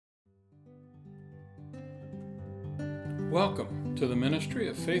Welcome to the ministry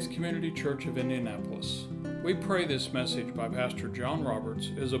of Faith Community Church of Indianapolis. We pray this message by Pastor John Roberts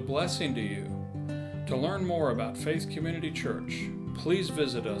is a blessing to you. To learn more about Faith Community Church, please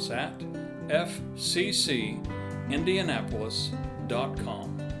visit us at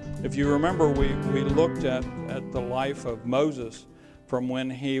fccindianapolis.com. If you remember, we looked at the life of Moses from when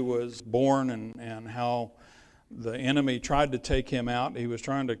he was born and how the enemy tried to take him out. The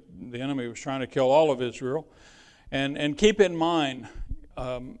enemy was trying to kill all of Israel. And keep in mind,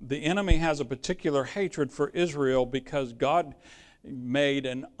 the enemy has a particular hatred for Israel because God made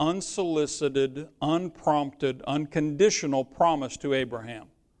an unsolicited, unprompted, unconditional promise to Abraham.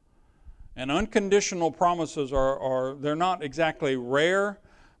 And unconditional promises they're not exactly rare,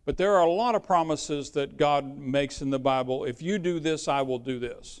 but there are a lot of promises that God makes in the Bible. If you do this, I will do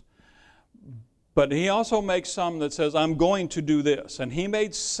this. But he also makes some that says, I'm going to do this. And he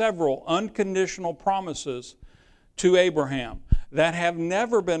made several unconditional promises to Abraham that have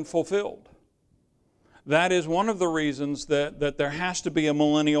never been fulfilled. That is one of the reasons that there has to be a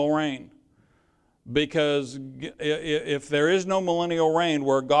millennial reign. Because if there is no millennial reign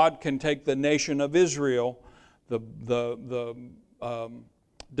where God can take the nation of Israel, the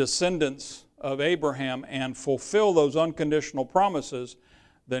descendants of Abraham, and fulfill those unconditional promises,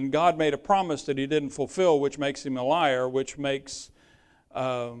 then God made a promise that he didn't fulfill, which makes him a liar, which makes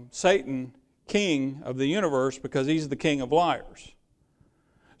Satan king of the universe, because he's the king of liars.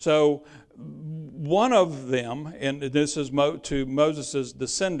 So one of them, and this is to Moses'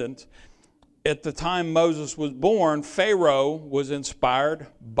 descendant, at the time Moses was born, Pharaoh was inspired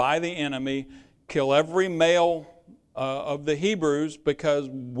by the enemy, kill every male of the Hebrews because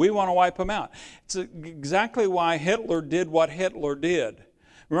we want to wipe them out. It's exactly why Hitler did what Hitler did.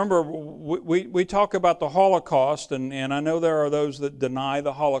 Remember, we talk about the Holocaust, and I know there are those that deny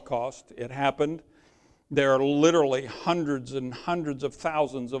the Holocaust. It happened. There are literally hundreds and hundreds of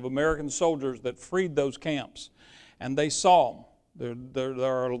thousands of American soldiers that freed those camps, and they saw them. There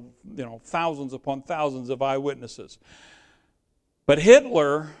are thousands upon thousands of eyewitnesses. But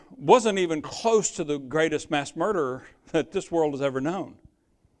Hitler wasn't even close to the greatest mass murderer that this world has ever known.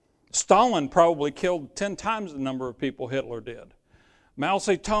 Stalin probably killed 10 times the number of people Hitler did. Mao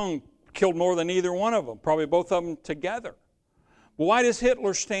Zedong killed more than either one of them, probably both of them together. Well, why does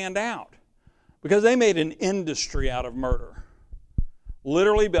Hitler stand out? Because they made an industry out of murder.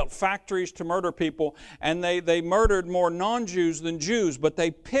 Literally built factories to murder people, and they murdered more non-Jews than Jews, but they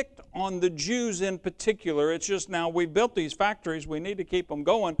picked on the Jews in particular. It's just, now we built these factories, we need to keep them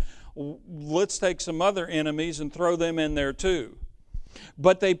going. Let's take some other enemies and throw them in there too.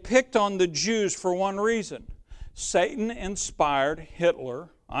 But they picked on the Jews for one reason. Satan inspired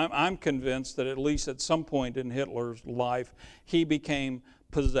Hitler. I'm convinced that at least at some point in Hitler's life, he became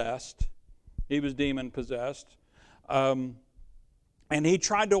possessed. He was demon-possessed. And he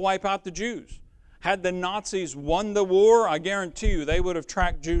tried to wipe out the Jews. Had the Nazis won the war, I guarantee you they would have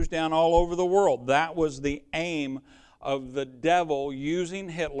tracked Jews down all over the world. That was the aim of the devil using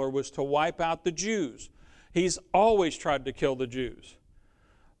Hitler, was to wipe out the Jews. He's always tried to kill the Jews.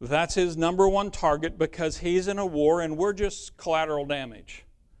 That's his number one target, because he's in a war and we're just collateral damage.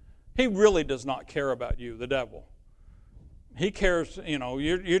 He really does not care about you, the devil. He cares, you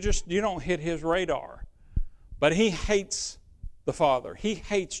don't hit his radar. But he hates the Father. He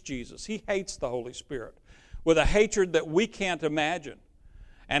hates Jesus. He hates the Holy Spirit with a hatred that we can't imagine.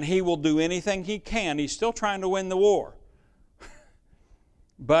 And he will do anything he can. He's still trying to win the war.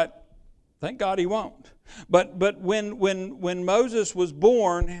 But thank God he won't. But when Moses was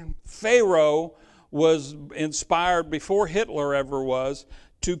born, Pharaoh was inspired before Hitler ever was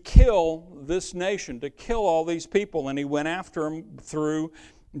to kill this nation, to kill all these people. And he went after them through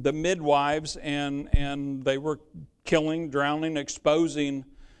the midwives, and they were killing, drowning, exposing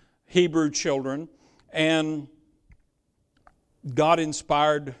Hebrew children. And God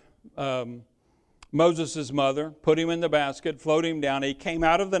inspired Moses' mother, put him in the basket, float him down. He came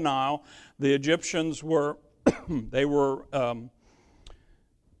out of the Nile. The Egyptians were,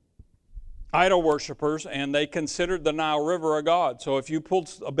 idol worshipers, and they considered the Nile River a god. So if you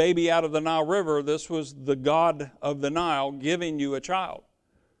pulled a baby out of the Nile River, this was the god of the Nile giving you a child.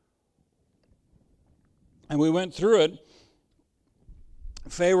 And we went through it.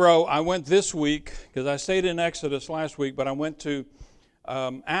 Pharaoh, I went this week, because I stayed in Exodus last week, but I went to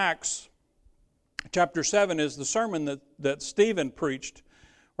Acts. Chapter 7 is the sermon that Stephen preached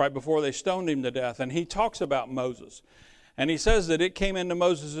right before they stoned him to death. And he talks about Moses. And he says that it came into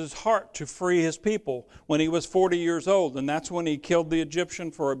Moses' heart to free his people when he was 40 years old. And that's when he killed the Egyptian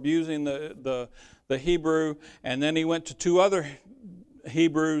for abusing the Hebrew. And then he went to two other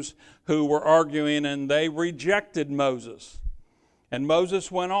Hebrews who were arguing, and they rejected Moses. And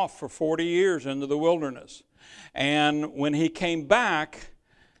Moses went off for 40 years into the wilderness. And when he came back,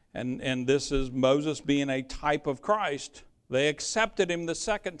 and this is Moses being a type of Christ, they accepted him the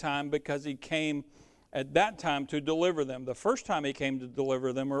second time because he came at that time to deliver them. The first time he came to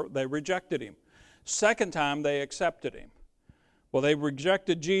deliver them, they rejected him. Second time, they accepted him. Well, they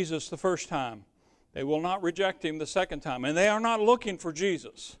rejected Jesus the first time. They will not reject him the second time. And they are not looking for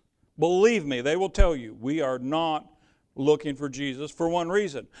Jesus. Believe me, they will tell you, we are not looking for Jesus for one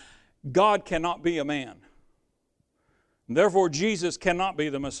reason. God cannot be a man. And therefore, Jesus cannot be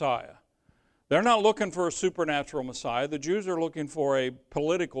the Messiah. They're not looking for a supernatural Messiah. The Jews are looking for a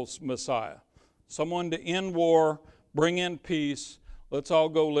political Messiah. Someone to end war, bring in peace, let's all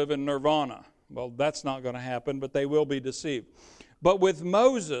go live in nirvana. Well, that's not going to happen, but they will be deceived. But with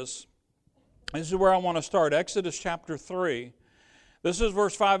Moses, this is where I want to start. Exodus chapter 3. This is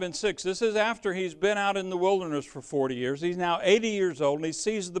verse 5 and 6. This is after he's been out in the wilderness for 40 years. He's now 80 years old, and he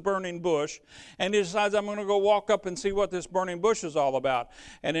sees the burning bush, and he decides, I'm going to go walk up and see what this burning bush is all about.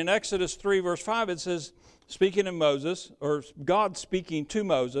 And in Exodus 3, verse 5, it says, speaking of Moses, or God speaking to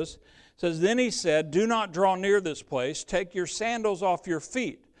Moses, says, then he said, do not draw near this place. Take your sandals off your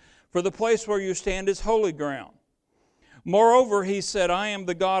feet, for the place where you stand is holy ground. Moreover, he said, I am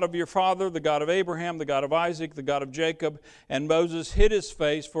the God of your father, the God of Abraham, the God of Isaac, the God of Jacob. And Moses hid his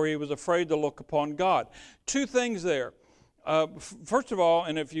face, for he was afraid to look upon God. Two things there. First of all,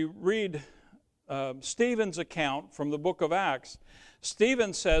 and if you read Stephen's account from the book of Acts,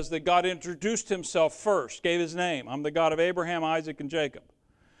 Stephen says that God introduced himself first, gave his name. I'm the God of Abraham, Isaac, and Jacob.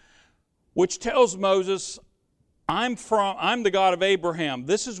 Which tells Moses, I'm the God of Abraham.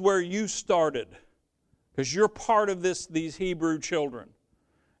 This is where you started. Because you're part of these Hebrew children.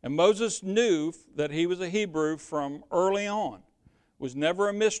 And Moses knew that he was a Hebrew from early on. It was never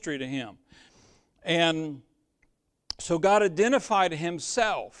a mystery to him. And so God identified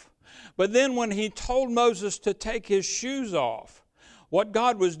himself. But then when he told Moses to take his shoes off, what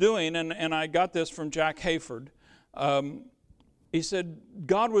God was doing, and I got this from Jack Hayford, he said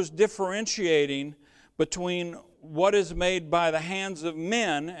God was differentiating between what is made by the hands of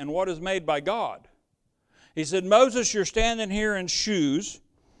men and what is made by God. He said, Moses, you're standing here in shoes.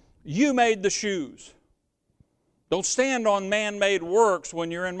 You made the shoes. Don't stand on man-made works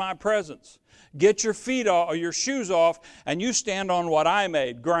when you're in my presence. Get your feet off, or your shoes off, and you stand on what I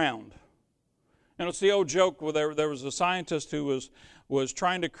made, ground. And it's the old joke where there was a scientist who was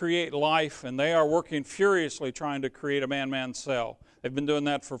trying to create life, and they are working furiously trying to create a man-man cell. They've been doing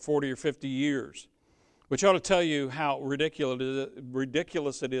that for 40 or 50 years. Which ought to tell you how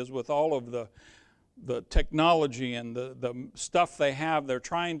ridiculous it is with all of the technology and the stuff they have. They're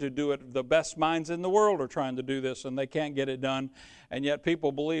trying to do it. The best minds in the world are trying to do this, and they can't get it done. And yet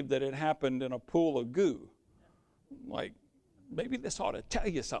people believe that it happened in a pool of goo. Like, maybe this ought to tell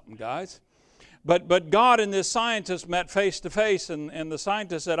you something, guys. But God and this scientist met face to face, and the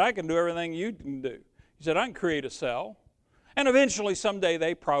scientist said, I can do everything you can do. He said, I can create a cell. And eventually, someday,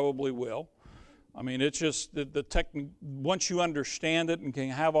 they probably will. I mean, it's just once you understand it and can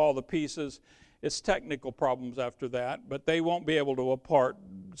have all the pieces, it's technical problems after that, but they won't be able to impart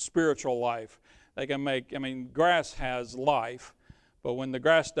spiritual life. They can grass has life, but when the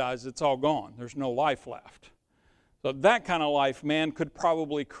grass dies, it's all gone. There's no life left. So that kind of life man could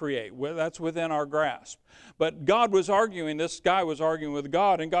probably create. That's within our grasp. But this guy was arguing with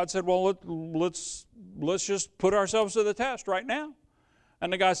God, and God said, well, let's just put ourselves to the test right now.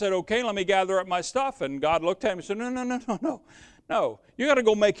 And the guy said, okay, let me gather up my stuff. And God looked at him and said, no. You got to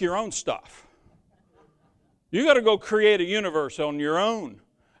go make your own stuff. You got to go create a universe on your own.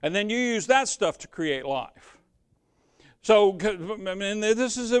 And then you use that stuff to create life. So,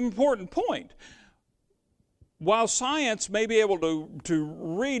 this is an important point. While science may be able to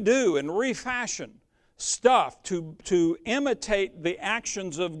redo and refashion stuff to imitate the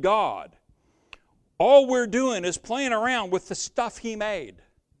actions of God, all we're doing is playing around with the stuff He made.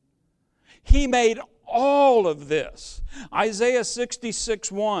 He made all of this. Isaiah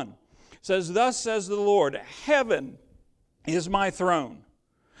 66:1 says, thus says the Lord, heaven is my throne,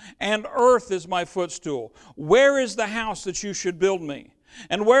 and earth is my footstool. Where is the house that you should build me?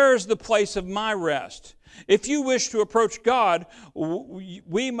 And where is the place of my rest? If you wish to approach God,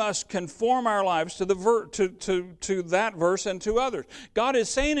 we must conform our lives to that verse and to others. God is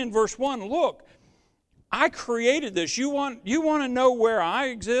saying in verse 1, look, I created this. You want to know where I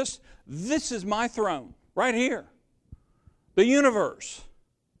exist? This is my throne, right here. The universe.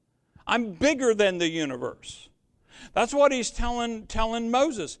 I'm bigger than the universe. That's what He's telling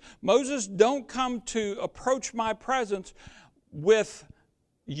Moses. Moses, don't come to approach my presence with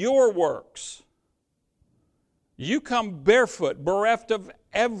your works. You come barefoot, bereft of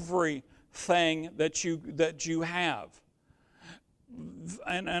everything that you have.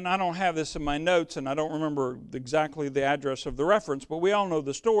 And I don't have this in my notes, and I don't remember exactly the address of the reference, but we all know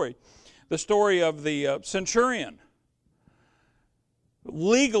the story. The story of the centurion.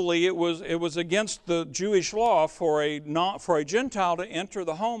 Legally, it was against the Jewish law for a Gentile to enter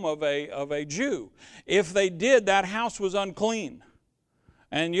the home of a Jew. If they did, that house was unclean.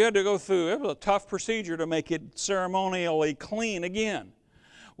 And you had to go through, it was a tough procedure to make it ceremonially clean again.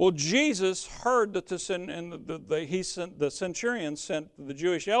 Well, Jesus heard that the centurion sent the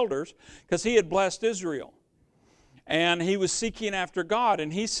Jewish elders because he had blessed Israel. And he was seeking after God,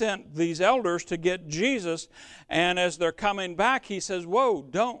 and he sent these elders to get Jesus. And as they're coming back, he says, whoa,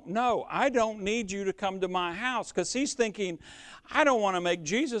 I don't need you to come to my house. Because he's thinking, I don't want to make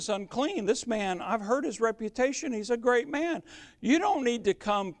Jesus unclean. This man, I've heard his reputation. He's a great man. You don't need to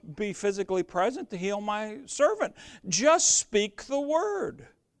come be physically present to heal my servant. Just speak the word.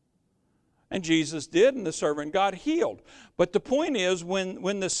 And Jesus did, and the servant got healed. But the point is,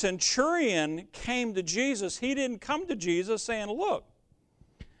 when the centurion came to Jesus, he didn't come to Jesus saying, look,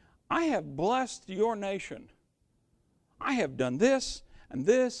 I have blessed your nation. I have done this, and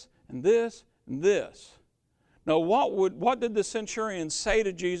this, and this, and this. Now, what did the centurion say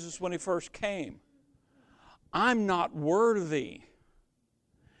to Jesus when he first came? I'm not worthy.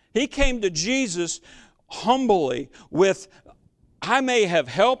 He came to Jesus humbly with, I may have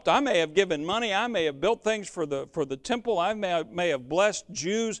helped, I may have given money, I may have built things for the temple, I may have blessed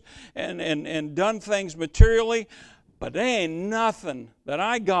Jews and done things materially, but there ain't nothing that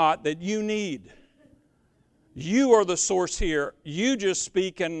I got that you need. You are the source here. You just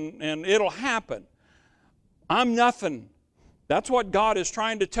speak and it'll happen. I'm nothing. That's what God is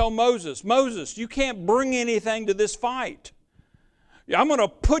trying to tell Moses. Moses, you can't bring anything to this fight. I'm going to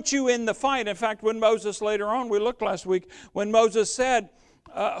put you in the fight. In fact, when Moses later on, we looked last week, when Moses said,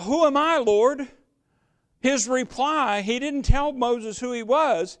 who am I, Lord? His reply, he didn't tell Moses who he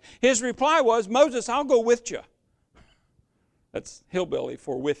was. His reply was, Moses, I'll go with you. That's hillbilly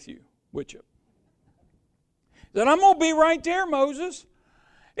for with you. He said, I'm going to be right there, Moses.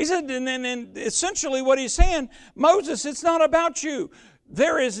 He said, and essentially what he's saying, Moses, it's not about you.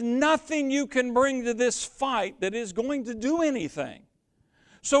 There is nothing you can bring to this fight that is going to do anything.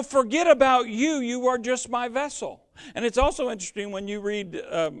 So forget about you. You are just my vessel. And it's also interesting when you read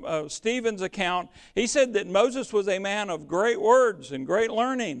Stephen's account, he said that Moses was a man of great words and great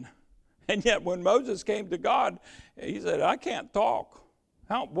learning. And yet when Moses came to God, he said, I can't talk.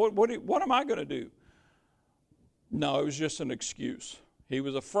 What am I going to do? No, it was just an excuse. He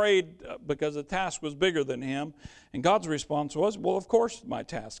was afraid because the task was bigger than him. And God's response was, well, of course my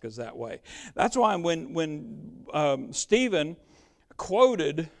task is that way. That's why when Stephen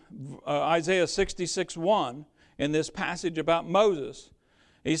quoted Isaiah 66:1 in this passage about Moses,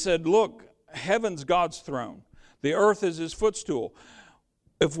 he said, look, heaven's God's throne. The earth is his footstool.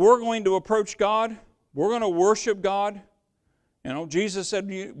 If we're going to approach God, we're going to worship God. You know, Jesus said,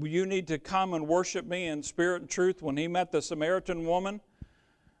 you need to come and worship me in spirit and truth. When he met the Samaritan woman,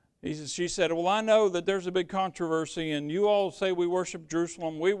 she said, well, I know that there's a big controversy, and you all say we worship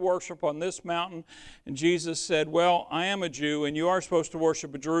Jerusalem. We worship on this mountain. And Jesus said, well, I am a Jew, and you are supposed to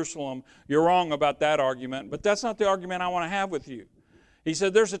worship at Jerusalem. You're wrong about that argument, but that's not the argument I want to have with you. He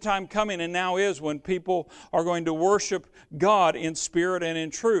said, there's a time coming, and now is, when people are going to worship God in spirit and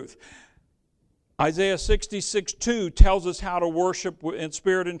in truth. Isaiah 66:2 tells us how to worship in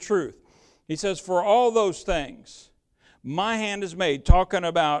spirit and truth. He says, for all those things, my hand is made, talking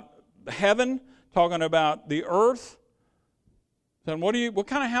about heaven, talking about the earth. Then what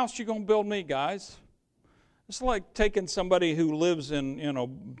kind of house you going to build me, guys? It's like taking somebody who lives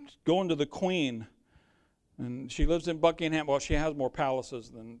in, going to the Queen, and she lives in Buckingham. Well, she has more palaces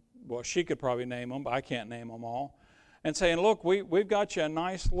than, she could probably name them, but I can't name them all. And saying, look, we've got you a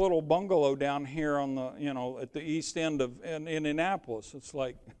nice little bungalow down here on the, at the east end of Indianapolis. It's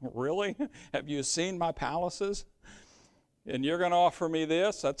like, really? Have you seen my palaces? And you're going to offer me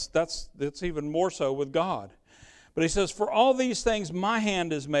this? That's even more so with God. But he says, for all these things my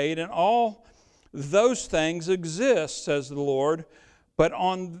hand is made, and all those things exist, says the Lord, but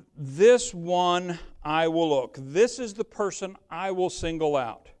on this one I will look. This is the person I will single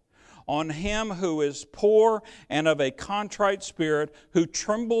out. On him who is poor and of a contrite spirit, who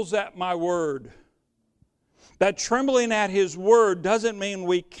trembles at my word. That trembling at his word doesn't mean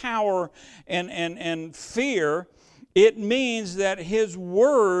we cower and fear. It means that his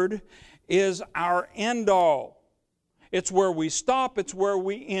word is our end all. It's where we stop, it's where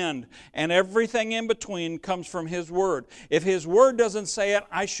we end. And everything in between comes from His Word. If His Word doesn't say it,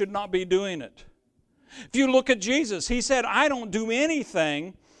 I should not be doing it. If you look at Jesus, He said, I don't do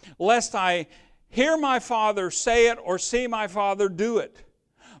anything lest I hear my Father say it or see my Father do it.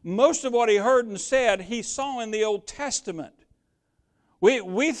 Most of what He heard and said, He saw in the Old Testament.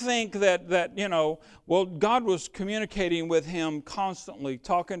 We think that God was communicating with Him constantly,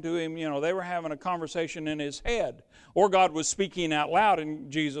 talking to Him. They were having a conversation in His head. Or God was speaking out loud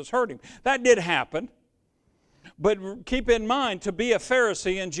and Jesus heard Him. That did happen. But keep in mind, to be a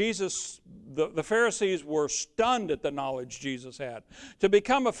Pharisee, and Jesus, the Pharisees were stunned at the knowledge Jesus had. To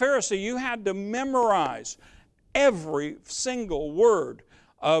become a Pharisee, you had to memorize every single word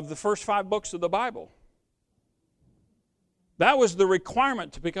of the first 5 books of the Bible. That was the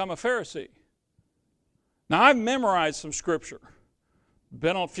requirement to become a Pharisee. Now, I've memorized some Scripture.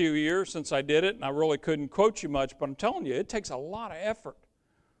 Been a few years since I did it, and I really couldn't quote you much, but I'm telling you, it takes a lot of effort.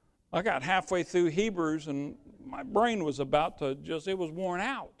 I got halfway through Hebrews, and my brain was about to it was worn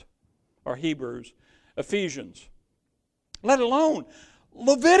out. Or Hebrews, Ephesians. Let alone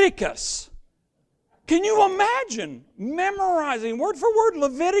Leviticus. Can you imagine memorizing word for word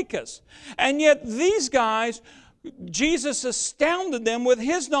Leviticus? And yet these guys, Jesus astounded them with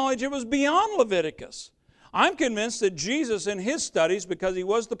His knowledge. It was beyond Leviticus. I'm convinced that Jesus in His studies, because He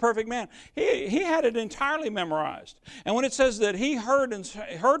was the perfect man, he had it entirely memorized. And when it says that He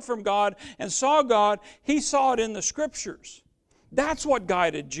heard from God and saw God, He saw it in the Scriptures. That's what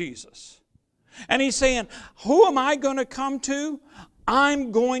guided Jesus. And He's saying, who am I going to come to?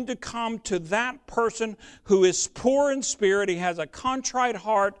 I'm going to come to that person who is poor in spirit. He has a contrite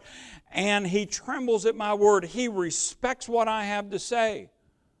heart, and he trembles at my word. He respects what I have to say.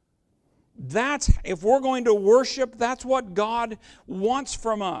 If we're going to worship, that's what God wants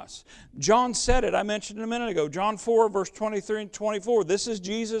from us. John said it, I mentioned it a minute ago. John 4, verse 23 and 24. This is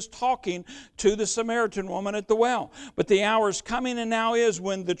Jesus talking to the Samaritan woman at the well. But the hour is coming and now is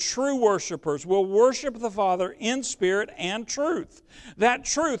when the true worshipers will worship the Father in spirit and truth. That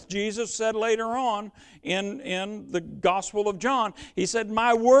truth, Jesus said later on in the Gospel of John, He said,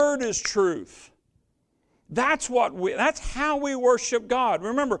 my word is truth. That's how we worship God.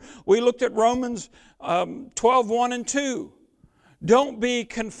 Remember, we looked at Romans 12:1 and 2. Don't be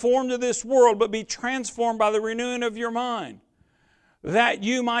conformed to this world, but be transformed by the renewing of your mind, that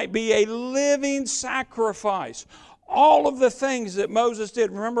you might be a living sacrifice. All of the things that Moses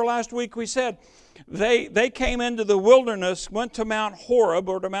did. Remember last week we said, they came into the wilderness, went to Mount Horeb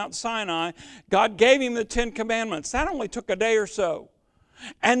or to Mount Sinai. God gave him the 10 Commandments. That only took a day or so.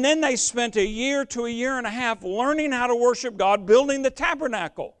 And then they spent a year to a year and a half learning how to worship God, building the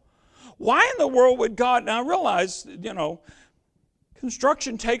tabernacle. Why in the world would God, now I realize,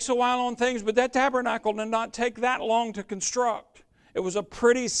 construction takes a while on things, but that tabernacle did not take that long to construct. It was a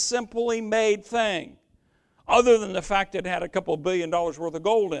pretty simply made thing, other than the fact that it had a couple of $1 billion worth of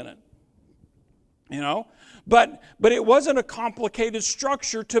gold in it. But it wasn't a complicated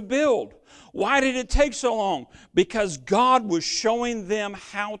structure to build. Why did it take so long? Because God was showing them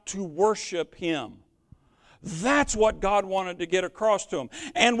how to worship Him. That's what God wanted to get across to them.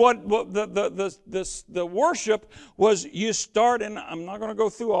 And what the worship was, you start, and I'm not going to go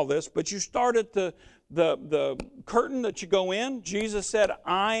through all this, but you start at the curtain that you go in. Jesus said,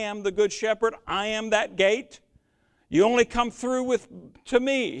 I am the good shepherd. I am that gate. You only come through to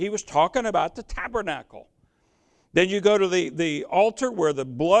me. He was talking about the tabernacle. Then you go to the altar where the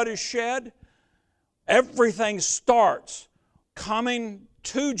blood is shed. Everything starts coming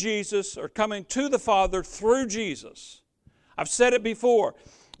to Jesus or coming to the Father through Jesus. I've said it before.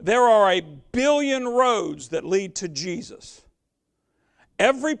 There are 1 billion roads that lead to Jesus.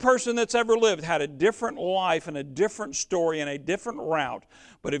 Every person that's ever lived had a different life and a different story and a different route.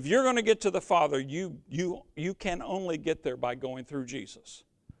 But if you're going to get to the Father, you can only get there by going through Jesus.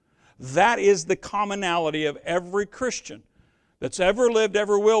 That is the commonality of every Christian that's ever lived,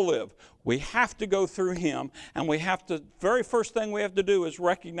 ever will live. We have to go through Him, and very first thing we have to do is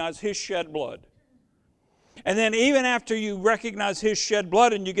recognize His shed blood. And then even after you recognize His shed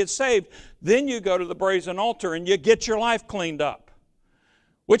blood and you get saved, then you go to the brazen altar and you get your life cleaned up.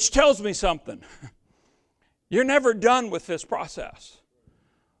 Which tells me something. You're never done with this process.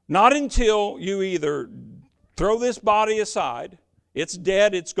 Not until you either throw this body aside, it's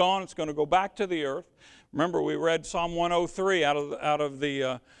dead, it's gone, it's going to go back to the earth. Remember, we read Psalm 103 out of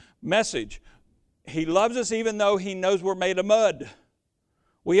the Message. He loves us even though He knows we're made of mud.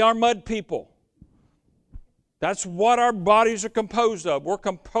 We are mud people. That's what our bodies are composed of. We're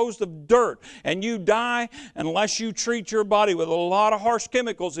composed of dirt. And you die unless you treat your body with a lot of harsh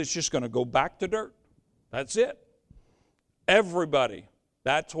chemicals. It's just going to go back to dirt. That's it. Everybody.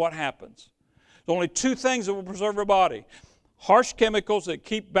 That's what happens. There's only two things that will preserve our body: harsh chemicals that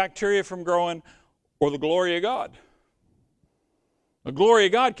keep bacteria from growing, or the glory of God. The glory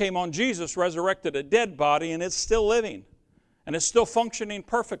of God came on Jesus, resurrected a dead body, and it's still living. And it's still functioning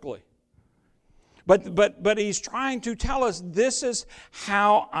perfectly. But he's trying to tell us, this is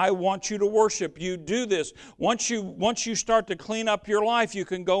how I want you to worship. You do this. Once you start to clean up your life, you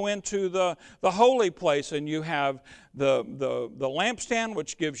can go into the holy place, and you have the lampstand,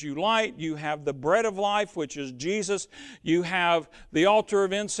 which gives you light. You have the bread of life, which is Jesus. You have the altar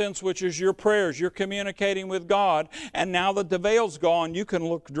of incense, which is your prayers. You're communicating with God. And now that the veil's gone, you can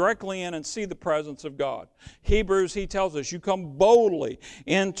look directly in and see the presence of God. Hebrews, he tells us, you come boldly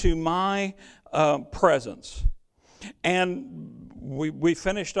into my presence. And we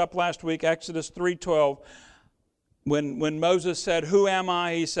finished up last week, Exodus 3:12, when Moses said, "Who am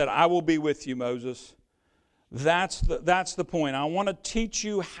I?" He said, "I will be with you, Moses." That's the point. I want to teach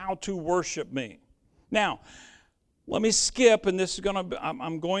you how to worship me. Now, let me skip, and this is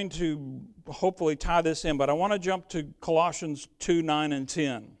I'm going to hopefully tie this in, but I want to jump to Colossians 2:9 and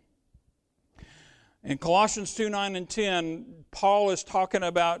 10. In Colossians 2:9 and 10, Paul is talking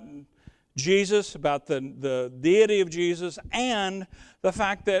about Jesus, about the deity of Jesus, and the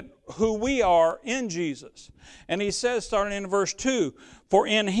fact that who we are in Jesus. And he says, starting in verse 2, "For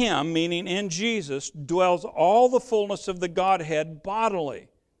in him," meaning in Jesus, "dwells all the fullness of the Godhead bodily."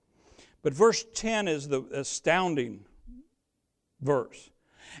 But verse 10 is the astounding verse.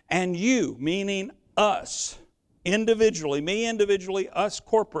 "And you," meaning us, individually, me individually, us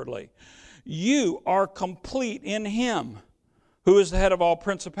corporately, "you are complete in him, who is the head of all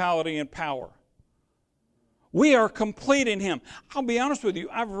principality and power." We are complete in him. I'll be honest with you,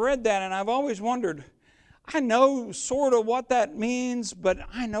 I've read that and I've always wondered, I know sort of what that means, but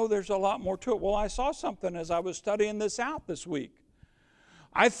I know there's a lot more to it. Well, I saw something as I was studying this out this week.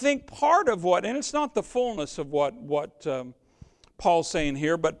 I think part of what, and it's not the fullness of what Paul's saying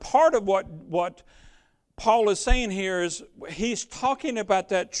here, but part of what Paul is saying here is he's talking about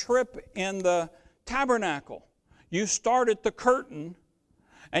that trip in the tabernacle. You start at the curtain,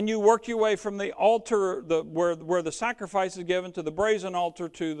 and you work your way from the altar where the sacrifice is given, to the brazen altar,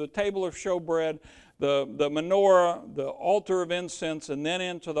 to the table of showbread, the menorah, the altar of incense, and then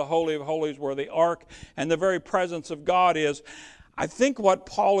into the Holy of Holies where the ark and the very presence of God is. I think what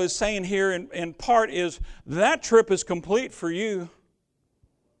Paul is saying here in part is that trip is complete for you.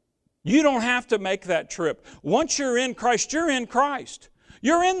 You don't have to make that trip. Once you're in Christ, you're in Christ.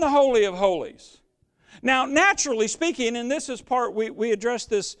 You're in the Holy of Holies. Now, naturally speaking, and this is part, we addressed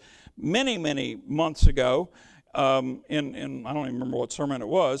this many, many months ago, in I don't even remember what sermon it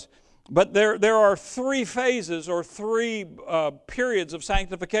was, but there are three phases or three periods of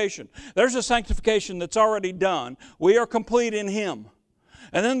sanctification. There's a sanctification that's already done. We are complete in him.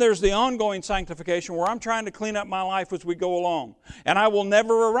 And then there's the ongoing sanctification where I'm trying to clean up my life as we go along. And I will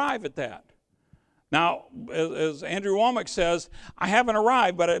never arrive at that. Now, as Andrew Womack says, I haven't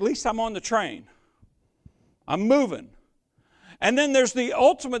arrived, but at least I'm on the train. I'm moving. And then there's the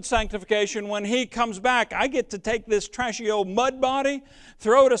ultimate sanctification when he comes back. I get to take this trashy old mud body,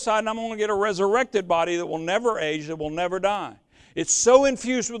 throw it aside, and I'm going to get a resurrected body that will never age, that will never die. It's so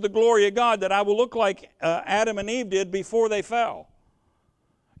infused with the glory of God that I will look like Adam and Eve did before they fell.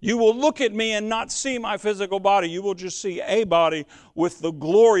 You will look at me and not see my physical body. You will just see a body with the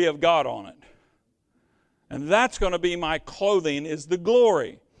glory of God on it. And that's going to be my clothing, is the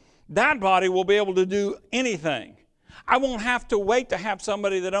glory. That body will be able to do anything. I won't have to wait to have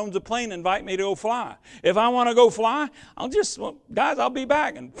somebody that owns a plane invite me to go fly. If I want to go fly, guys, I'll be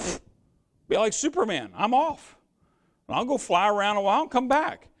back and be like Superman. I'm off. I'll go fly around a while and come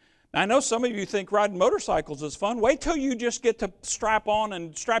back. Now, I know some of you think riding motorcycles is fun. Wait till you just get to strap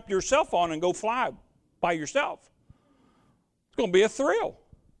yourself on and go fly by yourself. It's going to be a thrill.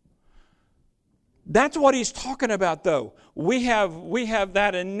 That's what he's talking about, though. We have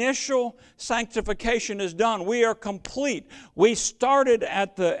that initial sanctification is done. We are complete. We started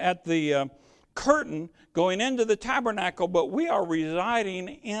at the curtain going into the tabernacle, but we are residing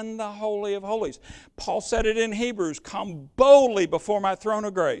in the Holy of Holies. Paul said it in Hebrews, "Come boldly before my throne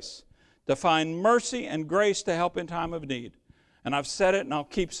of grace to find mercy and grace to help in time of need." And I've said it and I'll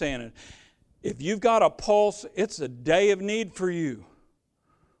keep saying it. If you've got a pulse, it's a day of need for you.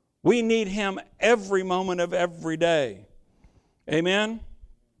 We need him every moment of every day. Amen?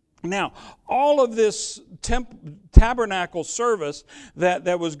 Now, all of this tabernacle service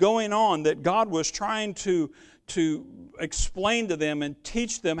that was going on, that God was trying to explain to them and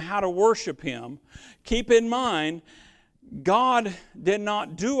teach them how to worship him, keep in mind, God did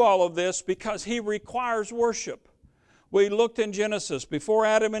not do all of this because he requires worship. We looked in Genesis. Before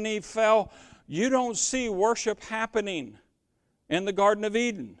Adam and Eve fell, you don't see worship happening in the Garden of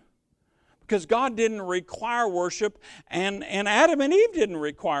Eden. Because God didn't require worship, and Adam and Eve didn't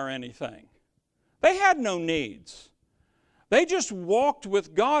require anything. They had no needs. They just walked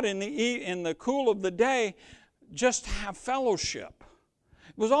with God in the cool of the day, just to have fellowship.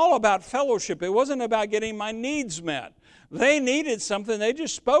 It was all about fellowship. It wasn't about getting my needs met. They needed something, they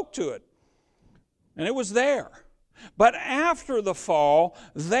just spoke to it. And it was there. But after the fall,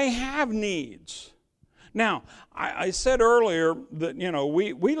 they have needs. Now, I said earlier that,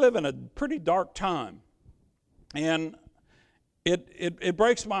 we live in a pretty dark time. And it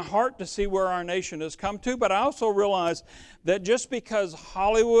breaks my heart to see where our nation has come to, but I also realize that just because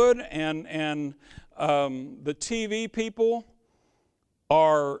Hollywood and the TV people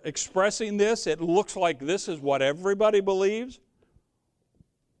are expressing this, it looks like this is what everybody believes.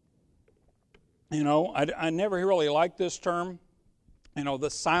 I never really liked this term, the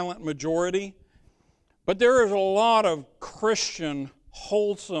silent majority. But there is a lot of Christian,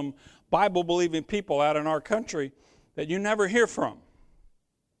 wholesome, Bible-believing people out in our country that you never hear from.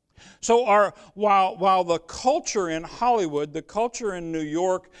 So while the culture in Hollywood, the culture in New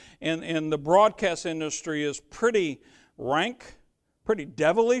York, and the broadcast industry is pretty rank, pretty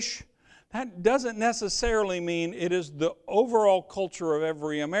devilish, that doesn't necessarily mean it is the overall culture of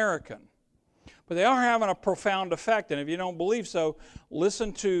every American. But they are having a profound effect, and if you don't believe so,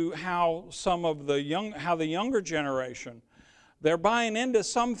 listen to how the younger generation, they're buying into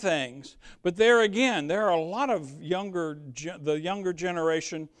some things, but there are a lot of the younger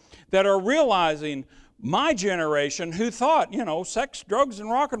generation that are realizing my generation who thought, sex, drugs,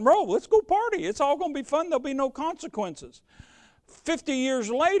 and rock and roll, let's go party. It's all going to be fun. There'll be no consequences. 50 years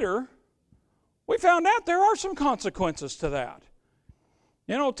later, we found out there are some consequences to that.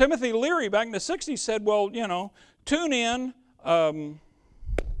 Timothy Leary back in the 60s said, well, tune in.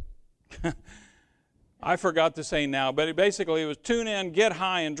 I forgot to say now, but basically it was tune in, get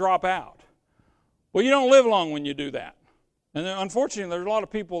high, and drop out. Well, you don't live long when you do that. And unfortunately, there's a lot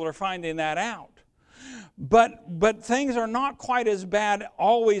of people that are finding that out. But things are not quite as bad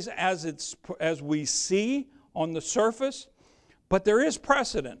always as we see on the surface, but there is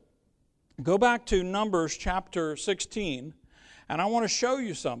precedent. Go back to Numbers chapter 16. And I want to show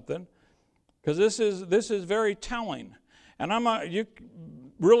you something, because this is very telling. And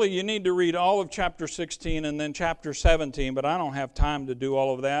you need to read all of chapter 16 and then chapter 17, but I don't have time to do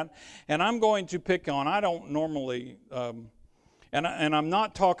all of that. And I'm going to pick on, I don't normally, and I'm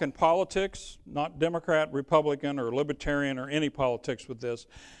not talking politics, not Democrat, Republican, or Libertarian, or any politics with this.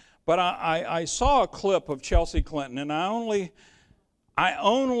 But I saw a clip of Chelsea Clinton, and I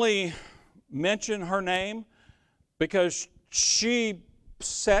only mention her name because she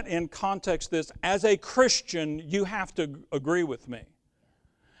set in context this, as a Christian, you have to agree with me.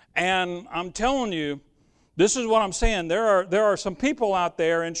 And I'm telling you, this is what I'm saying. There are some people out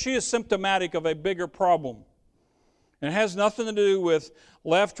there, and she is symptomatic of a bigger problem. And it has nothing to do with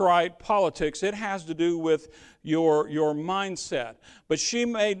left-right politics. It has to do with your mindset. But she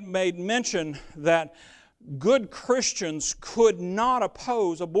made mention that good Christians could not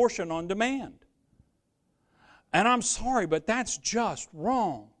oppose abortion on demand. And I'm sorry, but that's just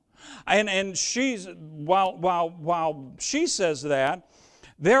wrong. And she's while she says that,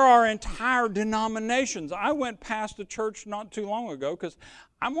 there are entire denominations. I went past a church not too long ago because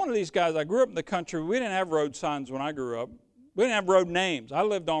I'm one of these guys. I grew up in the country. We didn't have road signs when I grew up. We didn't have road names. I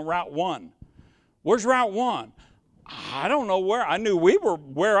lived on Route 1. Where's Route 1? I don't know where. I knew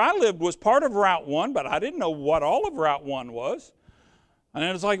where I lived was part of Route 1, but I didn't know what all of Route 1 was. And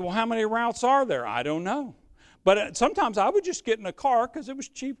it's like, well, how many routes are there? I don't know. But sometimes I would just get in a car because it was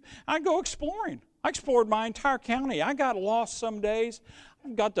cheap. I'd go exploring. I explored my entire county. I got lost some days. I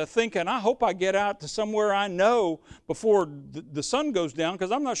got to thinking, I hope I get out to somewhere I know before the sun goes down,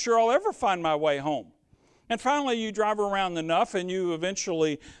 because I'm not sure I'll ever find my way home. And finally, you drive around enough and you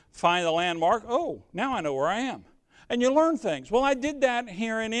eventually find the landmark. Oh, now I know where I am. And you learn things. Well, I did that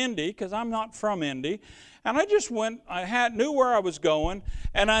here in Indy because I'm not from Indy. And I just went, knew where I was going,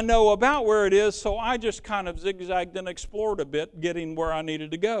 and I know about where it is, so I just kind of zigzagged and explored a bit, getting where I needed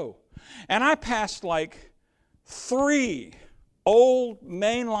to go. And I passed like 3 old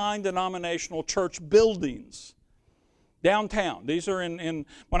mainline denominational church buildings downtown. These are in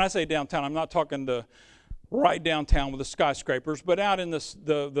when I say downtown, I'm not talking to right downtown with the skyscrapers, but out in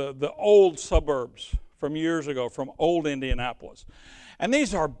the old suburbs from years ago, from old Indianapolis. And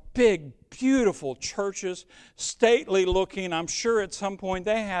these are big, beautiful churches, stately looking. I'm sure at some point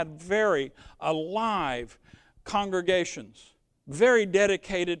they had very alive congregations very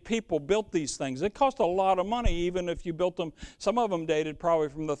dedicated people built these things. It cost a lot of money, even if you built them. Some of them dated probably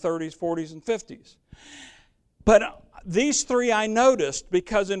from the 30s, 40s, and 50s. But these three I noticed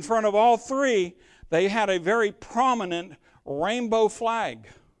because in front of all three, they had a very prominent rainbow flag,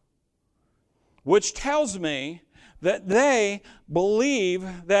 which tells me that they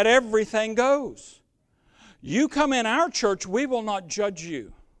believe that everything goes. You come in our church, we will not judge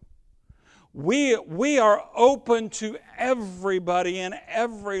you. We are open to everybody in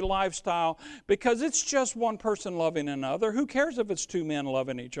every lifestyle because it's just one person loving another. Who cares if it's two men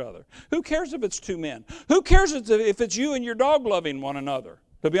loving each other? Who cares if it's two men? Who cares if it's you and your dog loving one another?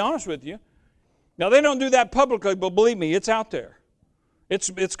 To be honest with you. Now, they don't do that publicly, but believe me, it's out there.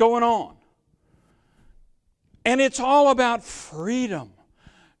 It's going on. And it's all about freedom.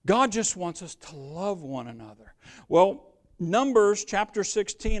 God just wants us to love one another. Well, Numbers chapter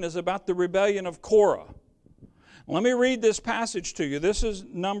 16 is about the rebellion of Korah. Let me read this passage to you. This is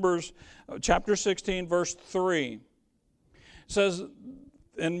Numbers chapter 16, verse 3. It says,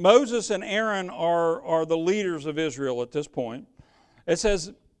 and Moses and Aaron are the leaders of Israel at this point. It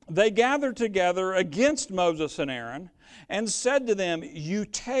says, they gathered together against Moses and Aaron and said to them, you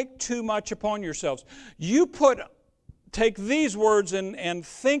take too much upon yourselves. Take these words and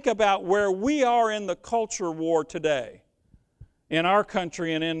think about where we are in the culture war today, in our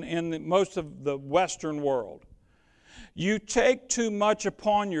country and in most of the Western world. You take too much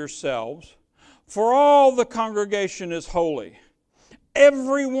upon yourselves, for all the congregation is holy,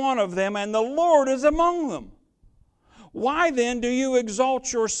 every one of them, and the Lord is among them. Why then do you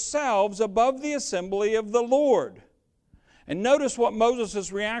exalt yourselves above the assembly of the Lord? And notice what Moses'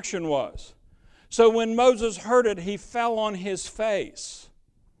 reaction was. So when Moses heard it, he fell on his face.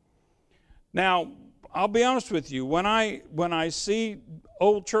 Now, I'll be honest with you. When I see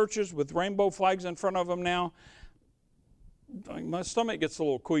old churches with rainbow flags in front of them now, my stomach gets a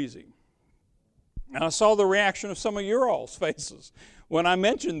little queasy. And I saw the reaction of some of your all's faces when I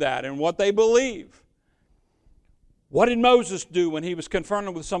mentioned that and what they believe. What did Moses do when he was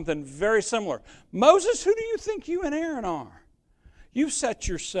confronted with something very similar? Moses, who do you think you and Aaron are? You've set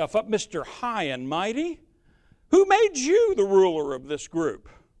yourself up, Mr. High and Mighty. Who made you the ruler of this group?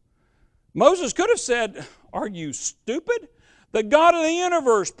 Moses could have said, are you stupid? The God of the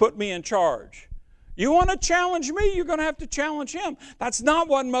universe put me in charge. You want to challenge me? You're going to have to challenge him. That's not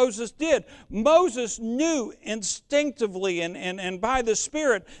what Moses did. Moses knew instinctively and by the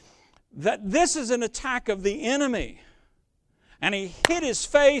Spirit that this is an attack of the enemy. And he hid his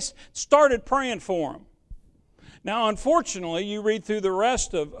face, started praying for him. Now, unfortunately, you read through the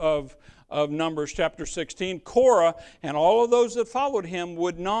rest of Numbers chapter 16, Korah and all of those that followed him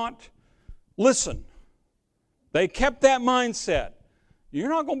would not listen. They kept that mindset. You're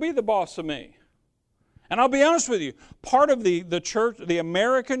not going to be the boss of me. And I'll be honest with you, part of the church, the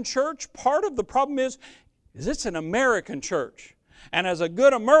American church, part of the problem is it's an American church. And as a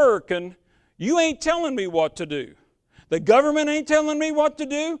good American, you ain't telling me what to do. The government ain't telling me what to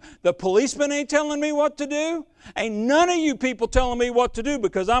do. The policeman ain't telling me what to do. Ain't none of you people telling me what to do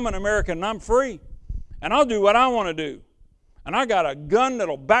because I'm an American and I'm free. And I'll do what I want to do. And I got a gun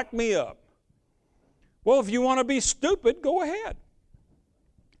that'll back me up. Well, if you want to be stupid, go ahead.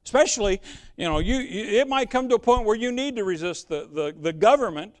 Especially, it might come to a point where you need to resist the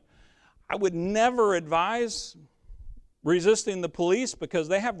government. I would never advise resisting the police because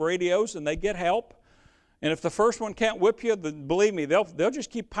they have radios and they get help. And if the first one can't whip you, then believe me, they'll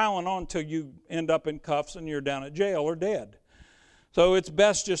just keep piling on until you end up in cuffs and you're down at jail or dead. So it's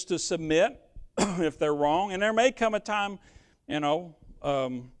best just to submit if they're wrong. And there may come a time,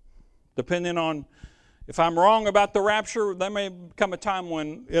 depending on if I'm wrong about the rapture, there may come a time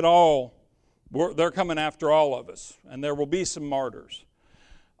when they're coming after all of us. And there will be some martyrs.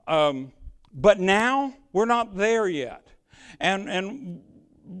 But now, we're not there yet. And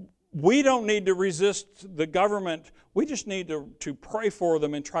we don't need to resist the government. We just need to pray for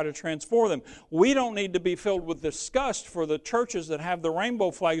them and try to transform them. We don't need to be filled with disgust for the churches that have the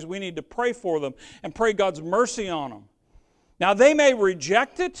rainbow flags. We need to pray for them and pray God's mercy on them. Now, they may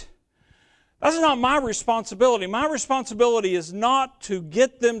reject it. That's not my responsibility. My responsibility is not to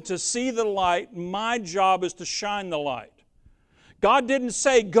get them to see the light. My job is to shine the light. God didn't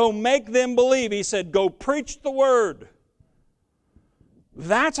say, go make them believe. He said, go preach the word.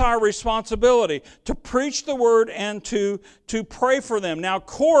 That's our responsibility, to preach the word and to pray for them. Now,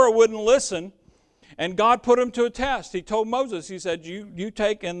 Korah wouldn't listen, and God put him to a test. He told Moses, he said, you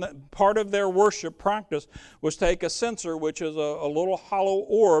take, and part of their worship practice was take a censer, which is a little hollow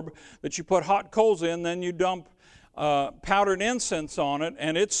orb that you put hot coals in, then you dump powdered incense on it,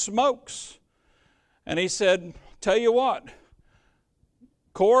 and it smokes. And he said, tell you what,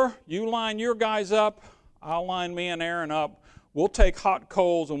 Korah, you line your guys up. I'll line me and Aaron up. We'll take hot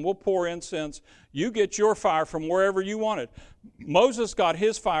coals and we'll pour incense. You get your fire from wherever you want it. Moses got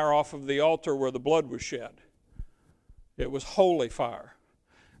his fire off of the altar where the blood was shed. It was holy fire.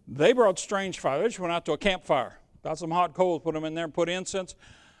 They brought strange fire. They just went out to a campfire. Got some hot coals, put them in there and put incense.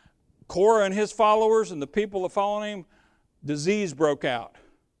 Korah and his followers and the people that followed him, disease broke out.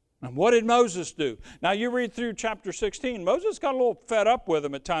 And what did Moses do? Now you read through chapter 16, Moses got a little fed up with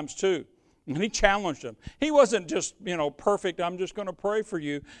them at times too. And he challenged them. He wasn't just, perfect, I'm just going to pray for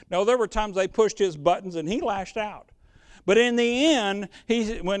you. No, there were times they pushed his buttons and he lashed out. But in the end,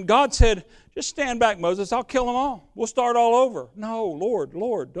 when God said, just stand back, Moses, I'll kill them all. We'll start all over. No,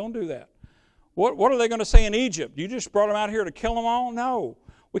 Lord, don't do that. What are they going to say in Egypt? You just brought them out here to kill them all? No,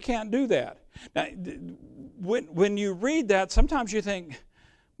 we can't do that. Now, when you read that, sometimes you think,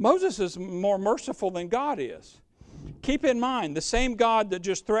 Moses is more merciful than God is. Keep in mind, the same God that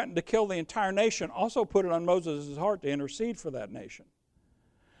just threatened to kill the entire nation also put it on Moses' heart to intercede for that nation.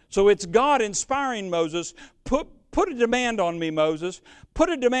 So it's God inspiring Moses, put a demand on me, Moses. Put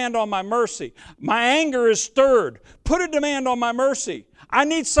a demand on my mercy. My anger is stirred. Put a demand on my mercy. I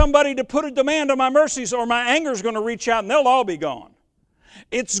need somebody to put a demand on my mercies or my anger is going to reach out and they'll all be gone.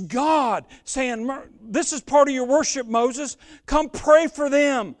 It's God saying, this is part of your worship, Moses. Come pray for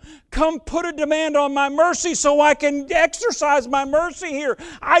them. Come put a demand on my mercy so I can exercise my mercy here.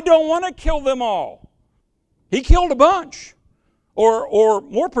 I don't want to kill them all. He killed a bunch. Or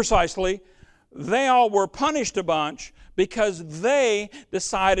more precisely, they all were punished a bunch because they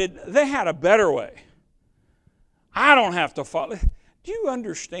decided they had a better way. I don't have to follow. Do you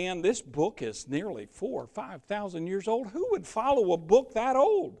understand this book is nearly 4,000 or 5,000 years old? Who would follow a book that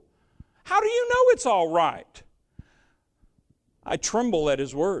old? How do you know it's all right? I tremble at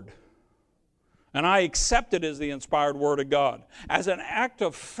His Word. And I accept it as the inspired Word of God. As an act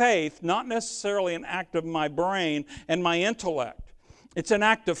of faith, not necessarily an act of my brain and my intellect. It's an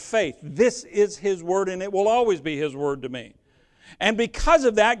act of faith. This is His Word and it will always be His Word to me. And because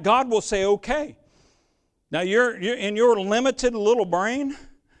of that, God will say, okay. Now, you're in your limited little brain,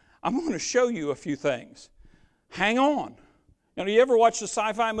 I'm going to show you a few things. Hang on. You ever watch the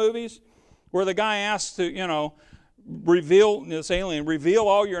sci-fi movies where the guy asks to, reveal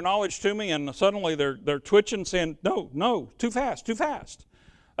all your knowledge to me, and suddenly they're twitching, saying, no, too fast.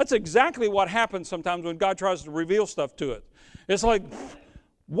 That's exactly what happens sometimes when God tries to reveal stuff to it. It's like,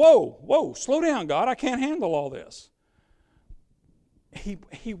 whoa, slow down, God, I can't handle all this.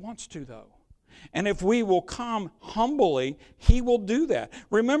 He wants to, though. And if we will come humbly, He will do that.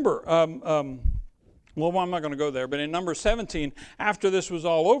 Remember, I'm not going to go there, but in Numbers 17, after this was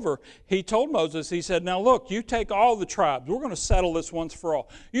all over, He told Moses, He said, now look, you take all the tribes. We're going to settle this once for all.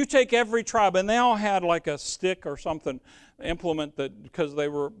 You take every tribe, and they all had like a stick or something, implement that, because they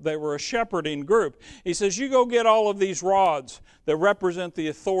were a shepherding group. He says, you go get all of these rods that represent the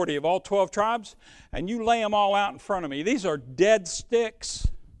authority of all 12 tribes, and you lay them all out in front of me. These are dead sticks.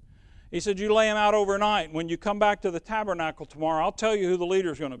 He said, you lay them out overnight. When you come back to the tabernacle tomorrow, I'll tell you who the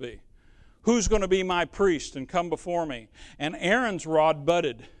leader's going to be. Who's going to be my priest and come before me? And Aaron's rod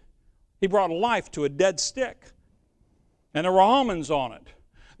budded. He brought life to a dead stick. And there were almonds on it.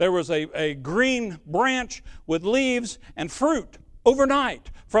 There was a green branch with leaves and fruit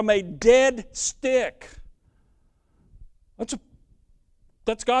overnight from a dead stick.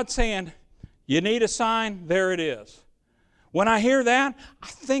 That's God saying, you need a sign, there it is. When I hear that, I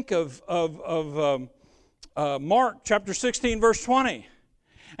think of Mark chapter 16, verse 20.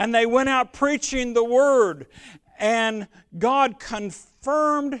 And they went out preaching the word, and God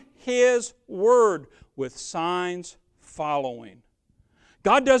confirmed His word with signs following.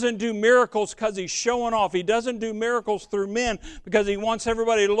 God doesn't do miracles because He's showing off. He doesn't do miracles through men because He wants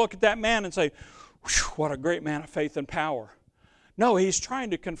everybody to look at that man and say, what a great man of faith and power. No, He's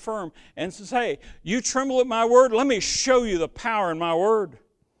trying to confirm and say, you tremble at my word, let me show you the power in my word.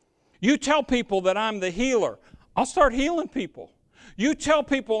 You tell people that I'm the healer, I'll start healing people. You tell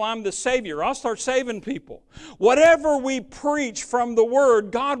people I'm the Savior, I'll start saving people. Whatever we preach from the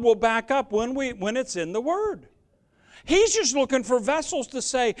Word, God will back up when it's in the Word. He's just looking for vessels to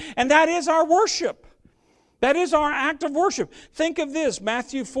say, and that is our worship. That is our act of worship. Think of this,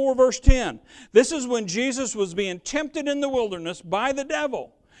 Matthew 4, verse 10. This is when Jesus was being tempted in the wilderness by the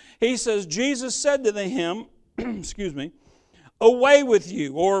devil. He says, Jesus said to him, away with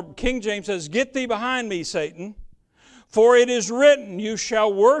you. Or King James says, get thee behind me, Satan. For it is written, you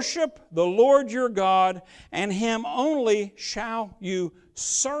shall worship the Lord your God, and Him only shall you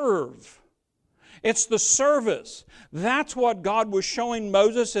serve. It's the service. That's what God was showing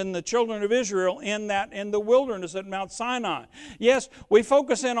Moses and the children of Israel in the wilderness at Mount Sinai. Yes, we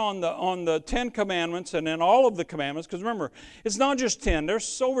focus in on the 10 commandments and in all of the commandments, because remember, it's not just 10.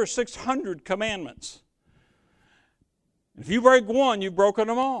 There's over 600 commandments. If you break one, you've broken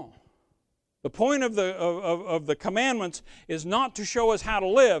them all. The point of the commandments is not to show us how to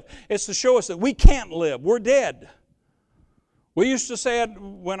live. It's to show us that we can't live. We're dead. We used to say it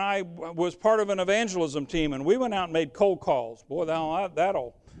when I was part of an evangelism team, and we went out and made cold calls. Boy,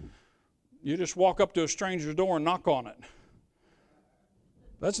 you just walk up to a stranger's door and knock on it.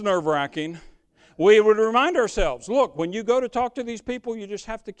 That's nerve-wracking. We would remind ourselves, look, when you go to talk to these people, you just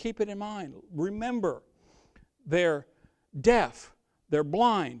have to keep it in mind. Remember, they're deaf, they're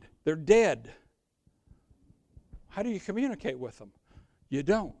blind, they're dead. How do you communicate with them? You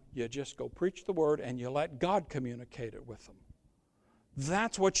don't. You just go preach the word and you let God communicate it with them.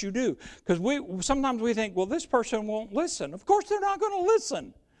 That's what you do. Because sometimes we think, well, this person won't listen. Of course they're not going to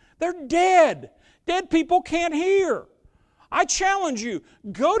listen. They're dead. Dead people can't hear. I challenge you,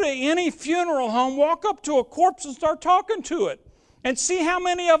 go to any funeral home, walk up to a corpse and start talking to it, and see how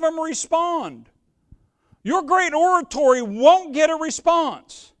many of them respond. Your great oratory won't get a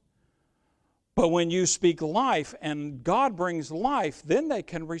response. But when you speak life and God brings life, then they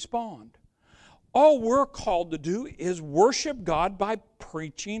can respond. All we're called to do is worship God by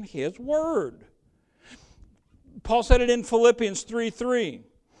preaching His Word. Paul said it in Philippians 3:3.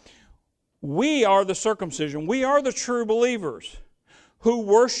 We are the circumcision. We are the true believers who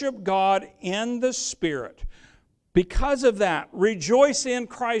worship God in the Spirit. Because of that, rejoice in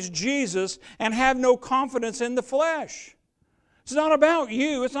Christ Jesus and have no confidence in the flesh. It's not about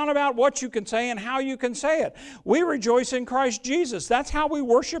you. It's not about what you can say and how you can say it. We rejoice in Christ Jesus. That's how we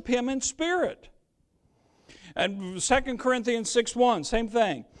worship Him in spirit. And 2 Corinthians 6:1, same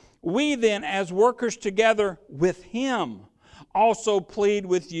thing. We then, as workers together with Him, also plead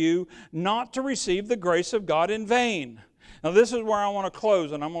with you not to receive the grace of God in vain. Now this is where I want to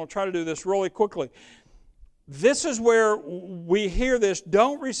close, and I'm going to try to do this really quickly. This is where we hear this,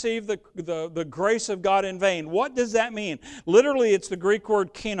 don't receive the grace of God in vain. What does that mean? Literally, it's the Greek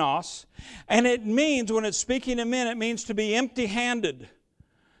word kinos, and it means, when it's speaking in men, it means to be empty-handed,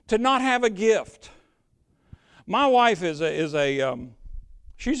 to not have a gift. My wife she's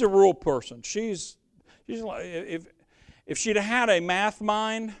a rule person. She's like, if she'd have had a math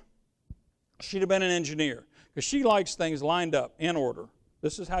mind, she'd have been an engineer, because she likes things lined up, in order.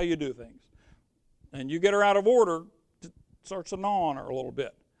 This is how you do things. And you get her out of order, it starts to gnaw on her a little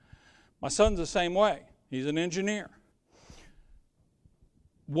bit. My son's the same way. He's an engineer.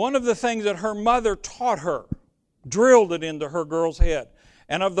 One of the things that her mother taught her, drilled it into her girl's head.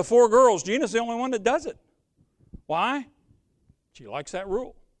 And of the 4 girls, Gina's the only one that does it. Why? She likes that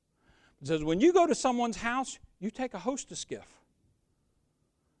rule. It says, when you go to someone's house, you take a hostess gift.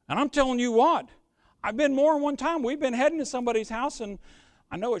 And I'm telling you what, I've been more than one time. We've been heading to somebody's house, and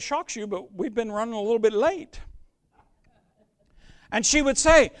I know it shocks you, but we've been running a little bit late. And she would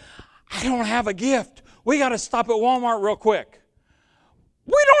say, I don't have a gift. We got to stop at Walmart real quick.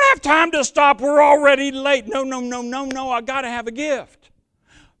 We don't have time to stop. We're already late. No, I got to have a gift.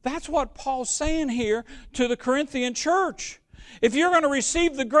 That's what Paul's saying here to the Corinthian church. If you're going to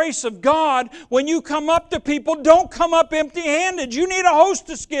receive the grace of God, when you come up to people, don't come up empty-handed. You need a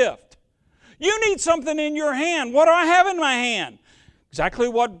hostess gift. You need something in your hand. What do I have in my hand? Exactly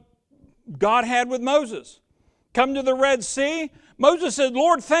what God had with Moses. Come to the Red Sea. Moses said,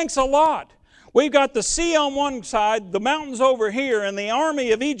 Lord, thanks a lot. We've got the sea on one side, the mountains over here, and the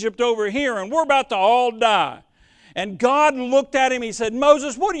army of Egypt over here, and we're about to all die. And God looked at him. He said,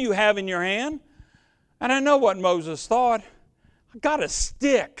 Moses, what do you have in your hand? And I know what Moses thought. I got a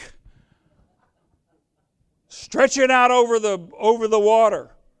stick. Stretch it out over the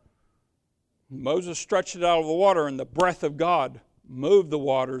water. Moses stretched it out of the water, and the breath of God moved the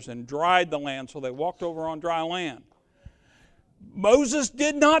waters and dried the land, so they walked over on dry land. Moses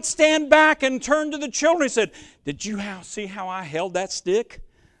did not stand back and turn to the children. He said, did you see how I held that stick?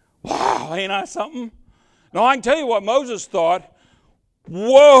 Wow, ain't I something? No, I can tell you what Moses thought.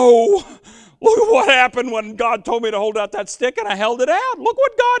 Whoa, look at what happened when God told me to hold out that stick and I held it out. Look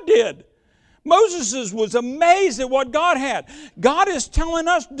what God did. Moses was amazed at what God had. God is telling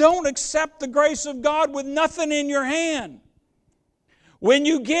us, don't accept the grace of God with nothing in your hand. When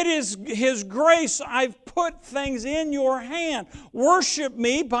you get His grace, I've put things in your hand. Worship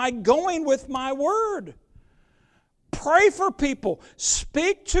me by going with my word. Pray for people.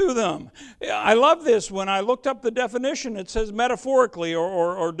 Speak to them. I love this. When I looked up the definition, it says metaphorically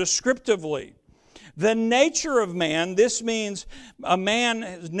or descriptively. The nature of man, this means a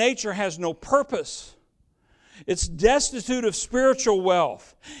man's nature has no purpose. It's destitute of spiritual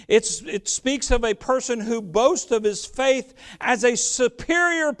wealth. It speaks of a person who boasts of his faith as a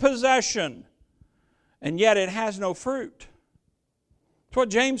superior possession, and yet it has no fruit. That's what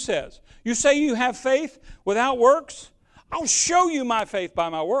James says. You say you have faith without works? I'll show you my faith by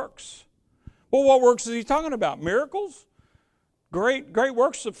my works. Well, what works is he talking about? Miracles? Great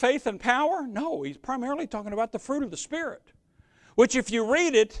works of faith and power? No, he's primarily talking about the fruit of the Spirit, which if you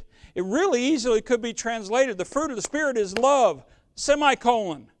read it, it really easily could be translated. The fruit of the Spirit is love,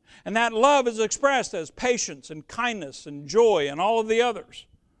 semicolon. And that love is expressed as patience and kindness and joy and all of the others.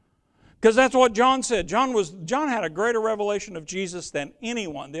 Because that's what John said. John had a greater revelation of Jesus than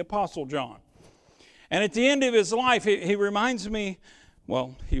anyone, the Apostle John. And at the end of his life, he reminds me,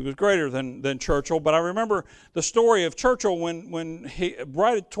 well, he was greater than Churchill, but I remember the story of Churchill when he,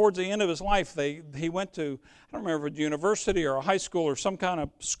 right towards the end of his life, he went to, I don't remember, a university or a high school or some kind of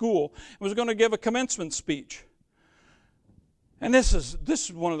school, and was going to give a commencement speech. And this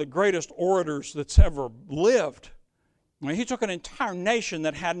is one of the greatest orators that's ever lived. I mean, he took an entire nation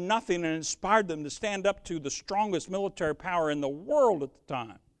that had nothing and inspired them to stand up to the strongest military power in the world at the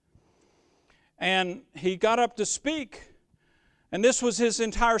time. And he got up to speak. And this was his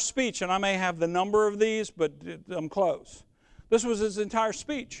entire speech, and I may have the number of these, but I'm close. This was his entire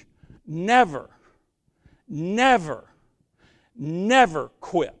speech. Never, never, never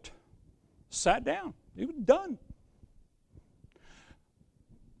quit. Sat down. He was done.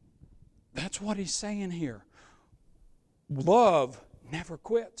 That's what he's saying here. Love never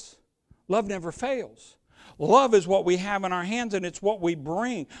quits. Love never fails. Love is what we have in our hands, and it's what we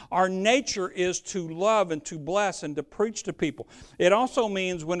bring. Our nature is to love and to bless and to preach to people. It also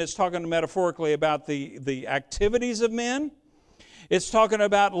means, when it's talking metaphorically about the activities of men, it's talking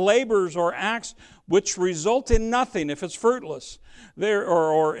about labors or acts which result in nothing if it's fruitless,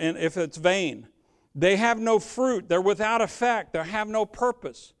 or if it's vain. They have no fruit. They're without effect. They have no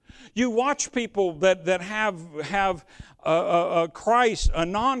purpose. You watch people that have a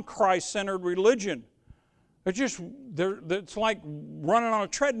non-Christ-centered religion. It's like running on a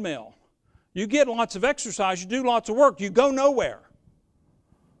treadmill. You get lots of exercise, you do lots of work, you go nowhere.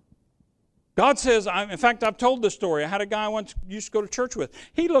 God says, in fact, I've told this story. I had a guy I once used to go to church with.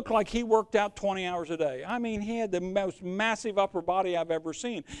 He looked like he worked out 20 hours a day. I mean, he had the most massive upper body I've ever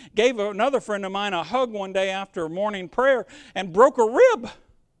seen. Gave another friend of mine a hug one day after morning prayer and broke a rib.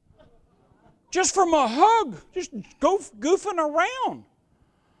 Just from a hug, just goofing around.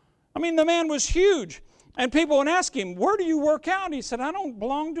 I mean, the man was huge. And people would ask him, where do you work out? He said, I don't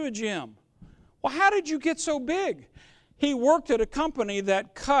belong to a gym. Well, how did you get so big? He worked at a company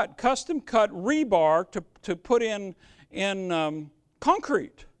that custom cut rebar to put in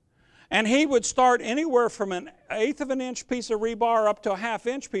concrete. And he would start anywhere from an 1/8 of an inch piece of rebar up to a 1/2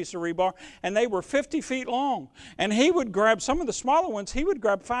 inch piece of rebar, and they were 50 feet long. And he would grab some of the smaller ones, he would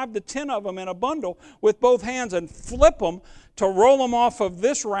grab 5 to 10 of them in a bundle with both hands and flip them to roll them off of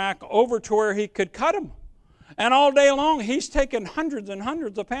this rack over to where he could cut them. And all day long, he's taking hundreds and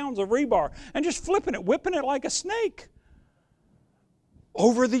hundreds of pounds of rebar and just flipping it, whipping it like a snake.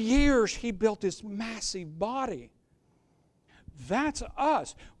 Over the years, he built this massive body. That's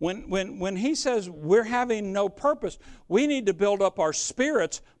us. When he says we're having no purpose, we need to build up our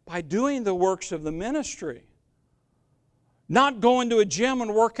spirits by doing the works of the ministry. Not going to a gym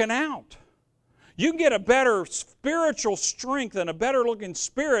and working out. You can get a better spiritual strength and a better looking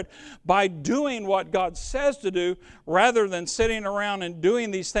spirit by doing what God says to do rather than sitting around and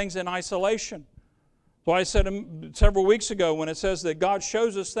doing these things in isolation. So I said several weeks ago, when it says that God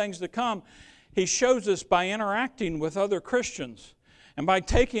shows us things to come, He shows us by interacting with other Christians and by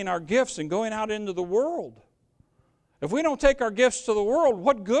taking our gifts and going out into the world. If we don't take our gifts to the world,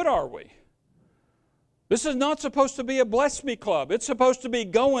 what good are we? This is not supposed to be a bless me club. It's supposed to be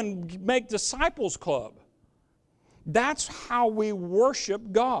go and make disciples club. That's how we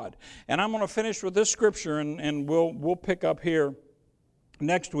worship God. And I'm going to finish with this scripture, and we'll pick up here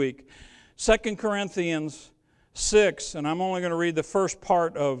next week. 2 Corinthians 6, and I'm only going to read the first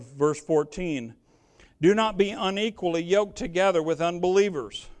part of verse 14. Do not be unequally yoked together with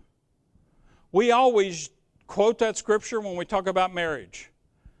unbelievers. We always quote that scripture when we talk about marriage.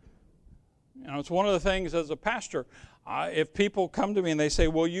 You know, it's one of the things as a pastor, if people come to me and they say,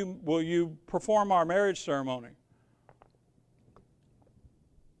 will you perform our marriage ceremony?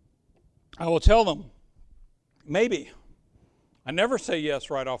 I will tell them, maybe. I never say yes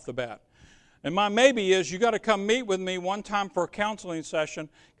right off the bat. And my maybe is you got to come meet with me one time for a counseling session,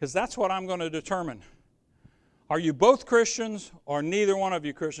 because that's what I'm going to determine. Are you both Christians or neither one of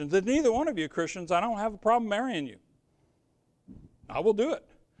you Christians? If neither one of you Christians, I don't have a problem marrying you. I will do it.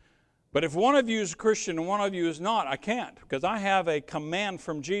 But if one of you is a Christian and one of you is not, I can't, because I have a command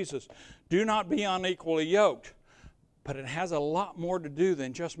from Jesus. Do not be unequally yoked. But it has a lot more to do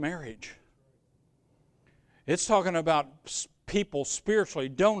than just marriage. It's talking about people spiritually.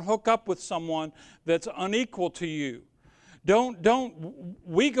 Don't hook up with someone that's unequal to you.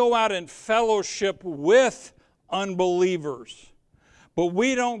 We go out and fellowship with unbelievers, but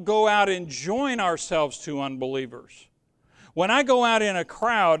we don't go out and join ourselves to unbelievers. When I go out in a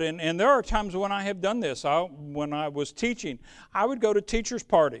crowd, and there are times when I have done this, when I was teaching, I would go to teachers'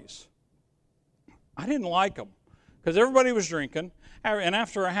 parties. I didn't like them because everybody was drinking, and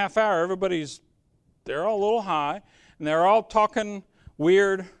after a half hour, they're all a little high, and they're all talking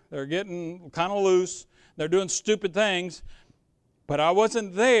weird, they're getting kind of loose, they're doing stupid things, but I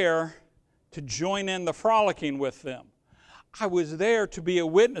wasn't there to join in the frolicking with them. I was there to be a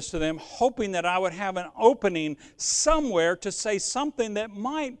witness to them, hoping that I would have an opening somewhere to say something that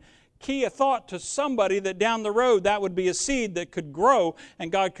might key a thought to somebody that down the road that would be a seed that could grow and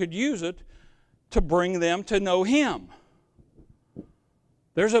God could use it to bring them to know Him.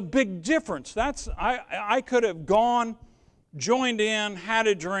 There's a big difference. I could have gone, joined in, had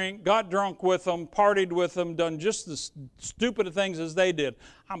a drink, got drunk with them, partied with them, done just as stupid things as they did.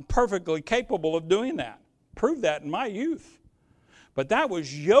 I'm perfectly capable of doing that. Proved that in my youth. But that would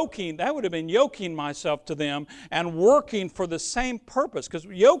have been yoking myself to them and working for the same purpose. Because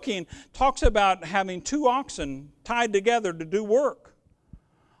yoking talks about having two oxen tied together to do work.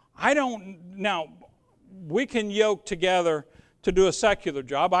 Now, we can yoke together to do a secular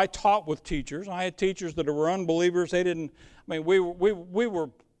job. I taught with teachers. I had teachers that were unbelievers. We were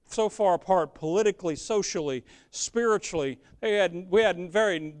so far apart politically, socially, spiritually. We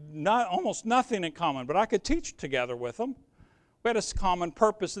had almost nothing in common, but I could teach together with them. We had a common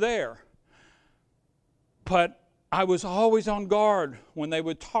purpose there. But I was always on guard when they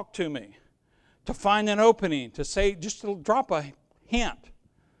would talk to me, to find an opening, to say, just to drop a hint.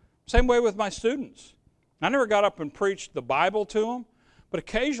 Same way with my students. I never got up and preached the Bible to them, but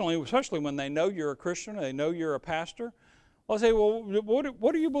occasionally, especially when they know you're a Christian, they know you're a pastor, I'll say, well,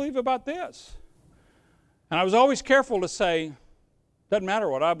 what do you believe about this? And I was always careful to say, doesn't matter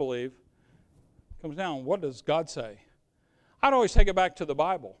what I believe. It comes down, what does God say? I'd always take it back to the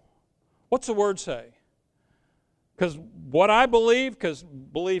Bible. What's the Word say? Because what I believe, because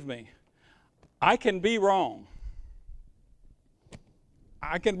believe me, I can be wrong.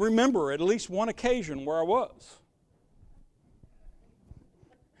 I can remember at least one occasion where I was.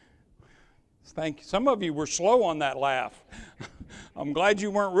 Thank you. Some of you were slow on that laugh. I'm glad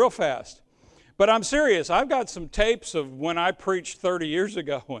you weren't real fast. But I'm serious. I've got some tapes of when I preached 30 years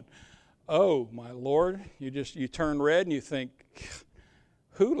ago. And, oh, my Lord, you turn red and you think,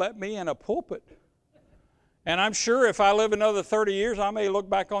 who let me in a pulpit? And I'm sure if I live another 30 years, I may look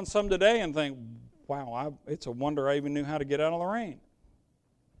back on some today and think, wow, it's a wonder I even knew how to get out of the rain.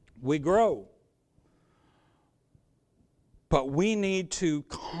 We grow. But we need to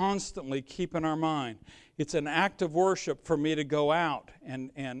constantly keep in our mind, it's an act of worship for me to go out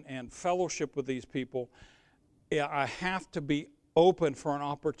and fellowship with these people. I have to be open for an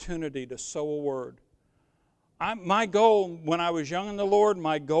opportunity to sow a word. My goal, when I was young in the Lord,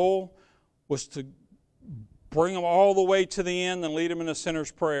 my goal was to bring them all the way to the end and lead them in a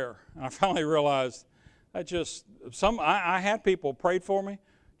sinner's prayer. And I finally realized I had people prayed for me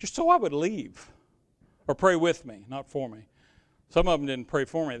just so I would leave. Or pray with me, not for me. Some of them didn't pray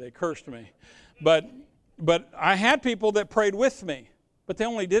for me, they cursed me. But I had people that prayed with me, but they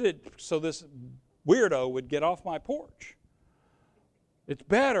only did it so this weirdo would get off my porch. It's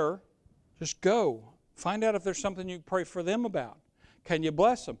better, just go. Find out if there's something you can pray for them about. Can you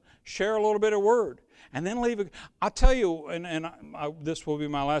bless them? Share a little bit of word. And then leave it. I'll tell you, and this will be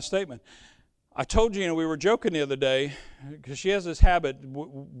my last statement. I told Gina, we were joking the other day, because she has this habit,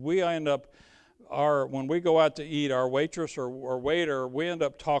 we end up, when we go out to eat, our waitress or waiter, we end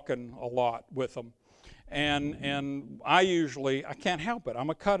up talking a lot with them. And I can't help it. I'm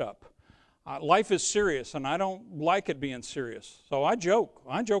a cut-up. Life is serious, and I don't like it being serious. So I joke.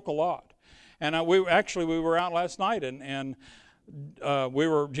 I joke a lot. And we were out last night, and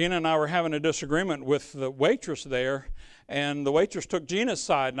Gina and I were having a disagreement with the waitress there, and the waitress took Gina's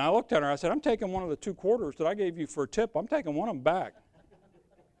side, and I looked at her, I said, I'm taking one of the 2 quarters that I gave you for a tip. I'm taking one of them back.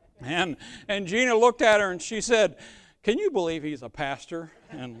 And Gina looked at her and she said, can you believe he's a pastor?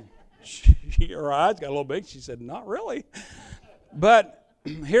 And her eyes got a little big. She said, not really. But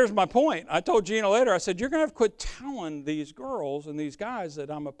here's my point. I told Gina later, I said, you're going to have to quit telling these girls and these guys that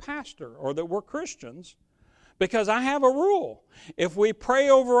I'm a pastor or that we're Christians, Because I have a rule. If we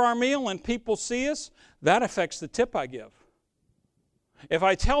pray over our meal and people see us, that affects the tip I give. If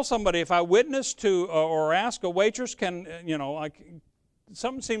I tell somebody, if I witness to or ask a waitress,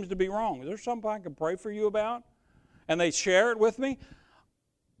 something seems to be wrong. Is there something I can pray for you about? And they share it with me,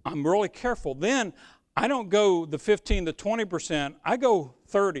 I'm really careful. Then I don't go the 15 to 20%. I go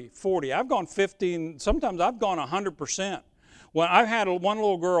 30, 40. I've gone 15. Sometimes I've gone 100%. When I've had one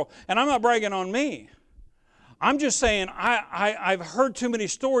little girl, and I'm not bragging on me. I'm just saying I've heard too many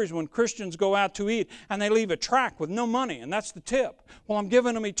stories when Christians go out to eat and they leave a tract with no money, and that's the tip. Well, I'm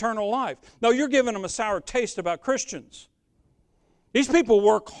giving them eternal life. No, you're giving them a sour taste about Christians. These people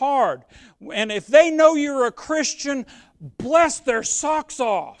work hard, and if they know you're a Christian, bless their socks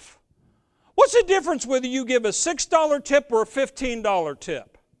off. What's the difference whether you give a $6 tip or a $15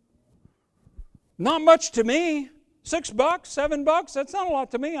 tip? Not much to me. $6, $7, that's not a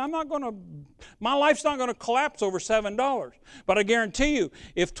lot to me. My life's not going to collapse over $7. But I guarantee you,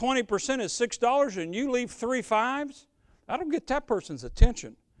 if 20% is $6 and you leave 3 5s, that'll get that person's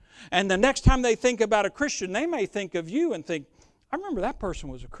attention. And the next time they think about a Christian, they may think of you and think, I remember that person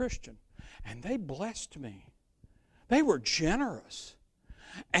was a Christian, and they blessed me. They were generous.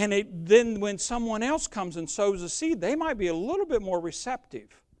 And then when someone else comes and sows a seed, they might be a little bit more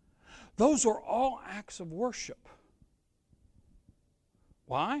receptive. Those are all acts of worship.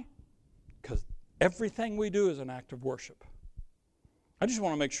 Why? Because everything we do is an act of worship. I just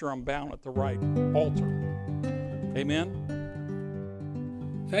want to make sure I'm bound at the right altar. Amen?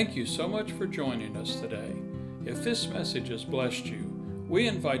 Thank you so much for joining us today. If this message has blessed you, we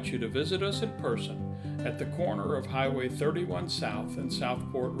invite you to visit us in person at the corner of Highway 31 South and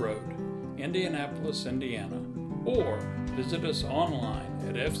Southport Road, Indianapolis, Indiana, or visit us online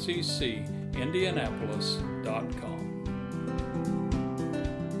at fccindianapolis.com.